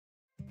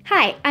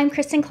Hi, I'm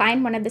Kristen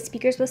Cline, one of the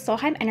speakers with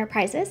Solheim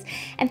Enterprises,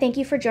 and thank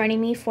you for joining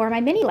me for my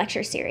mini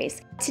lecture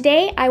series.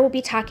 Today, I will be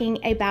talking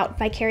about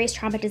vicarious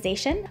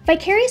traumatization.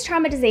 Vicarious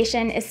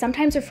traumatization is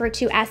sometimes referred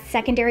to as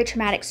secondary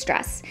traumatic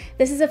stress.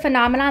 This is a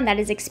phenomenon that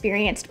is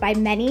experienced by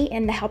many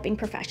in the helping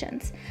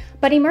professions.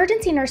 But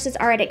emergency nurses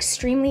are at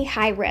extremely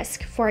high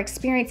risk for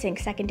experiencing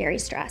secondary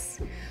stress.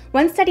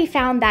 One study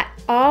found that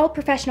all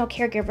professional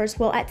caregivers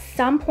will at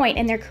some point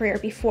in their career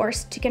be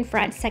forced to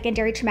confront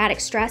secondary traumatic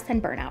stress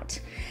and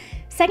burnout.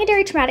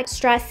 Secondary traumatic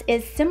stress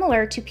is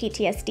similar to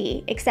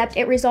PTSD, except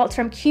it results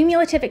from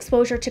cumulative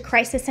exposure to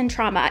crisis and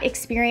trauma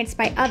experienced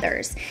by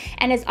others,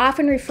 and is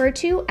often referred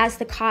to as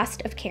the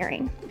cost of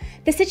caring.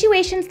 The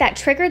situations that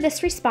trigger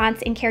this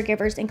response in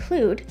caregivers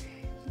include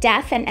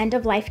death and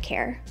end-of-life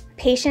care,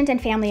 patient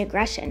and family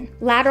aggression,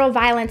 lateral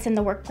violence in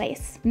the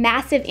workplace,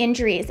 massive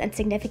injuries and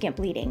significant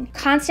bleeding,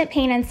 constant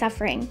pain and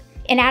suffering,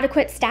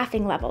 inadequate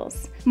staffing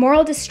levels,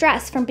 moral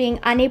distress from being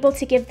unable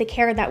to give the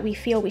care that we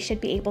feel we should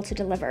be able to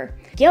deliver,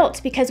 guilt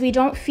because we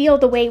don't feel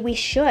the way we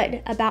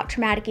should about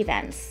traumatic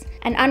events,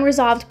 and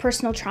unresolved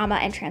personal trauma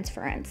and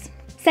transference.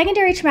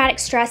 Secondary traumatic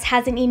stress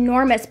has an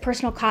enormous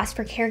personal cost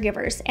for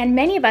caregivers, and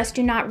many of us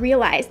do not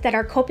realize that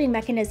our coping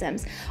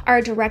mechanisms are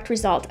a direct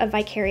result of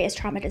vicarious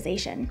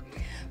traumatization.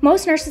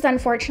 Most nurses,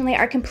 unfortunately,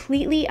 are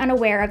completely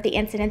unaware of the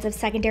incidence of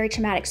secondary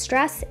traumatic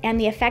stress and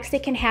the effects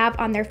it can have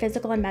on their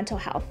physical and mental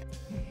health.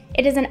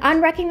 It is an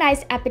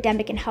unrecognized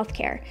epidemic in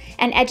healthcare,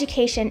 and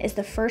education is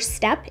the first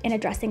step in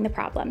addressing the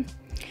problem.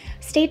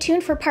 Stay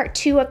tuned for part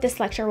 2 of this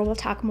lecture where we'll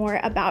talk more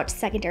about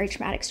secondary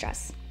traumatic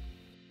stress.